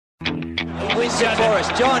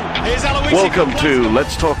Welcome to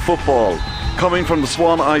Let's Talk Football, coming from the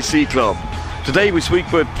Swan IC Club. Today we speak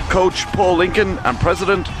with Coach Paul Lincoln and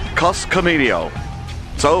President Cos Cornelio.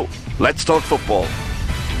 So, let's talk football.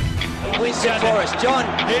 Here's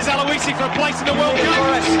Aloisi for a place in the World Cup.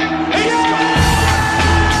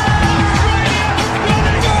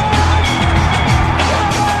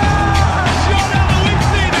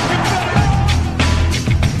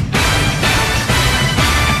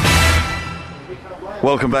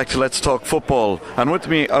 Welcome back to Let's Talk Football, and with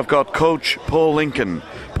me I've got Coach Paul Lincoln.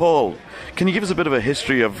 Paul, can you give us a bit of a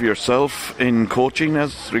history of yourself in coaching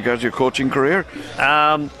as regards your coaching career?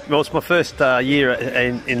 Well, it's my first year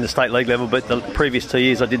in the state league level, but the previous 2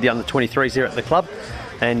 years I did the under-23s here at the club,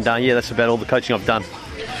 and yeah, that's about all the coaching I've done.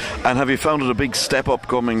 And have you found it a big step up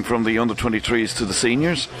coming from the under-23s to the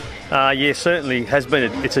seniors? Yeah, certainly has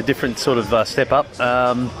been. It's a different sort of step up.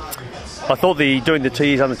 I thought doing the 2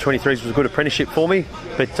 years under 23s was a good apprenticeship for me,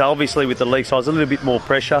 but obviously with the league side, there's a little bit more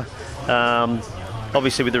pressure.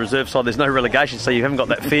 Obviously with the reserve side, there's no relegation, so you haven't got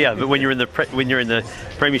that fear. But when you're in the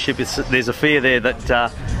premiership, there's a fear there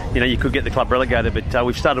that you could get the club relegated. But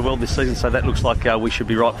we've started well this season, so that looks like we should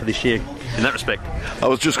be right for this year in that respect. I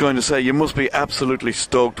was just going to say, you must be absolutely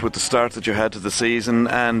stoked with the start that you had to the season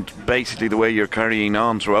and basically the way you're carrying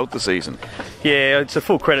on throughout the season. Yeah, it's a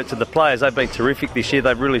full credit to the players. They've been terrific this year.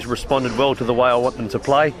 They've really responded well to the way I want them to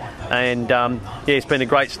play, and yeah, it's been a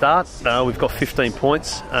great start. We've got 15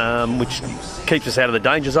 points, which keeps us out of the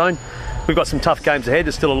danger zone. We've got some tough games ahead.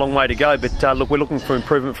 There's still a long way to go, but look, we're looking for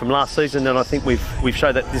improvement from last season, and I think we've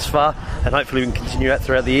showed that this far, and hopefully we can continue that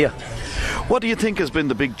throughout the year. What do you think has been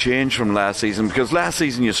the big change from last season? Because last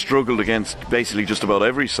season you struggled against basically just about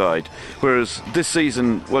every side, whereas this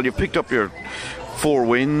season, well, you've picked up your 4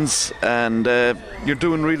 wins and you're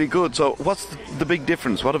doing really good. So what's the big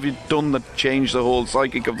difference? What have you done that changed the whole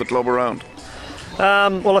psychic of the club around?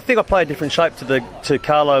 Well, I think I play a different shape to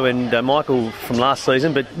Carlo and Michael from last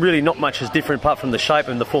season, but really not much is different apart from the shape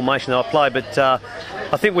and the formation that I play. But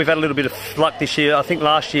I think we've had a little bit of luck this year. I think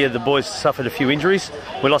last year the boys suffered a few injuries.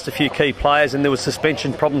 We lost a few key players, and there was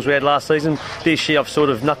suspension problems we had last season. This year I've sort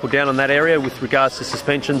of knuckled down on that area with regards to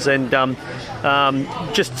suspensions, and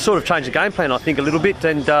just sort of changed the game plan, I think, a little bit,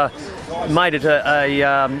 and made it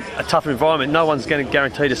a tougher environment. No one's going to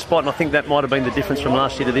guarantee a spot, and I think that might have been the difference from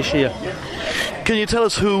last year to this year. Can you tell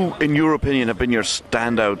us who, in your opinion, have been your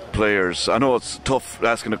standout players? I know it's tough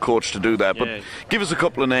asking a coach to do that, but give us a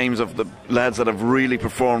couple of names of the lads that have really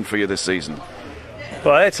performed for you this season.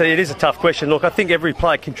 Well, it is a tough question. Look, I think every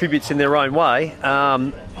player contributes in their own way,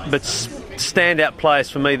 but standout players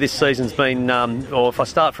for me this season's been, or if I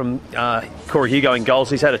start from Corey Hugo in goals,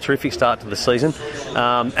 he's had a terrific start to the season.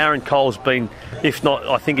 Aaron Cole's been, if not,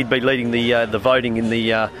 I think he'd be leading the voting in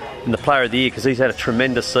the Player of the Year, because he's had a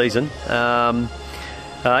tremendous season.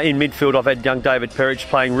 In midfield, I've had young David Perich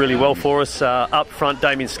playing really well for us. Up front,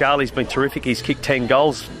 Damien Scarley's been terrific. He's kicked 10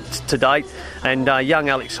 goals to date. And young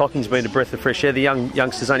Alex Hocking's been a breath of fresh air. The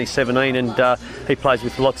youngster's only 17, and he plays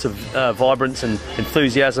with lots of vibrance and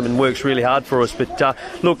enthusiasm and works really hard for us. But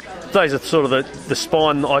look, those are sort of the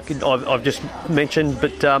spine I've just mentioned.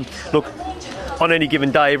 But look, on any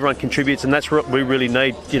given day, everyone contributes, and that's what we really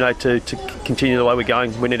need, to continue the way we're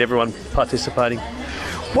going. We need everyone participating.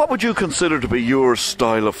 What would you consider to be your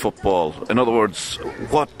style of football? In other words,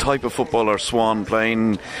 what type of football are Swan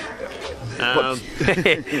playing? Well,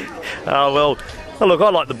 look, I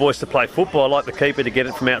like the boys to play football. I like the keeper to get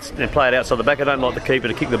it from out and play it outside the back. I don't like the keeper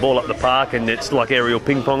to kick the ball up the park and it's like aerial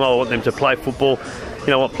ping pong. I want them to play football.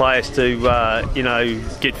 I want players to,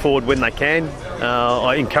 get forward when they can.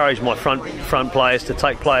 I encourage my front players to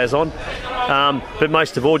take players on, but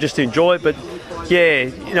most of all, just to enjoy it. But yeah,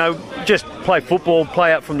 just play football,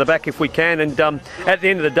 play out from the back if we can. And at the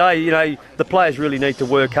end of the day, the players really need to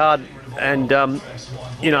work hard. And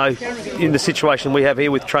in the situation we have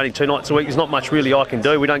here with training 2 nights a week, there's not much really I can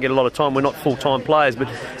do. We don't get a lot of time. We're not full-time players, but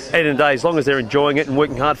at the end of the day, as long as they're enjoying it and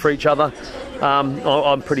working hard for each other,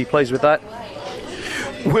 I'm pretty pleased with that.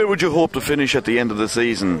 Where would you hope to finish at the end of the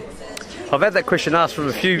season? I've had that question asked from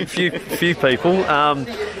a few people.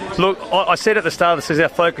 Look, I said at the start of the season our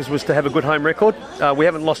focus was to have a good home record. We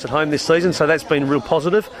haven't lost at home this season, so that's been real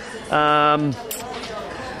positive.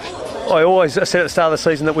 I always said at the start of the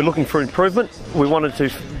season that we're looking for improvement. We wanted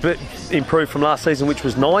to improve from last season, which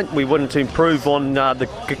was 9. We wanted to improve on the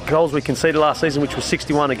goals we conceded last season, which was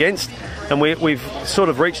 61 against. And we've sort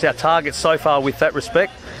of reached our targets so far with that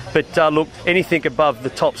respect. But look, anything above the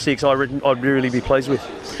top 6, I'd really be pleased with.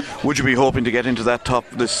 Would you be hoping to get into that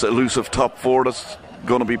this elusive top 4 that's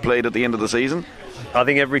going to be played at the end of the season? I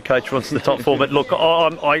think every coach wants the top four. But look,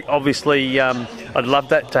 I obviously I'd love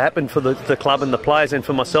that to happen for the club and the players and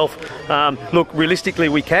for myself. Look, realistically,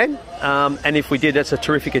 we can, and if we did, that's a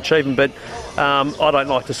terrific achievement. But I don't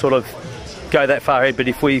like to sort of go that far ahead. But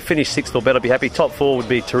if we finish sixth or better, I'd be happy. Top four would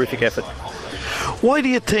be a terrific effort. Why do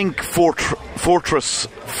you think Fortress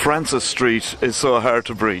Francis Street is so hard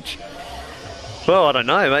to breach? Well, I don't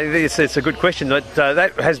know. It's a good question.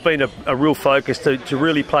 That has been a real focus to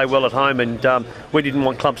really play well at home, and we didn't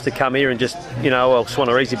want clubs to come here and just, well, Swan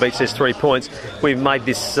IC beats us 3 points. We've made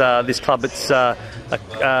this club, it's a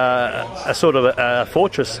sort of a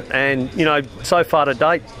fortress, and so far to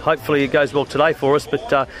date, hopefully it goes well today for us. But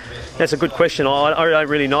that's a good question. I don't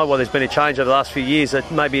really know why there's been a change over the last few years.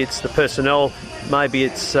 Maybe it's the personnel, maybe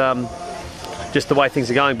it's just the way things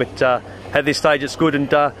are going. But at this stage, it's good, and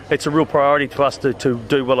it's a real priority to us to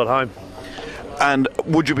do well at home. And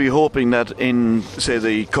would you be hoping that in, say,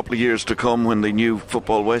 the couple of years to come, when the new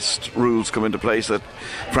Football West rules come into place, that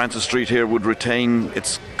Francis Street here would retain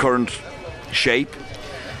its current shape?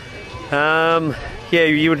 Yeah,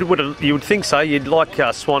 you would think so. You'd like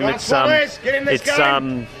Swan. I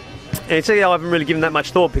haven't really given that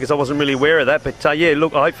much thought because I wasn't really aware of that. But yeah,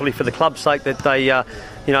 look, hopefully for the club's sake that they, I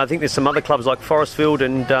think there's some other clubs like Forestfield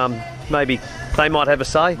and maybe they might have a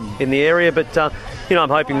say in the area. But I'm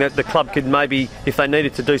hoping that the club could maybe, if they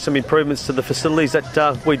needed to do some improvements to the facilities,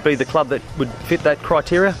 that we'd be the club that would fit that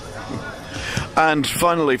criteria. And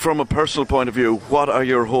finally, from a personal point of view, what are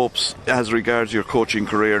your hopes as regards your coaching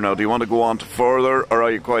career now? Do you want to go on to further, or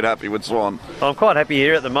are you quite happy with Swan? I'm quite happy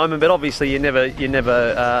here at the moment, but obviously you never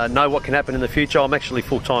know what can happen in the future. I'm actually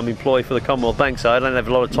full-time employee for the Commonwealth Bank, so I don't have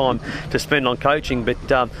a lot of time to spend on coaching. But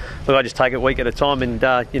look, I just take it week at a time, and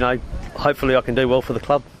hopefully I can do well for the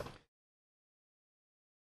club.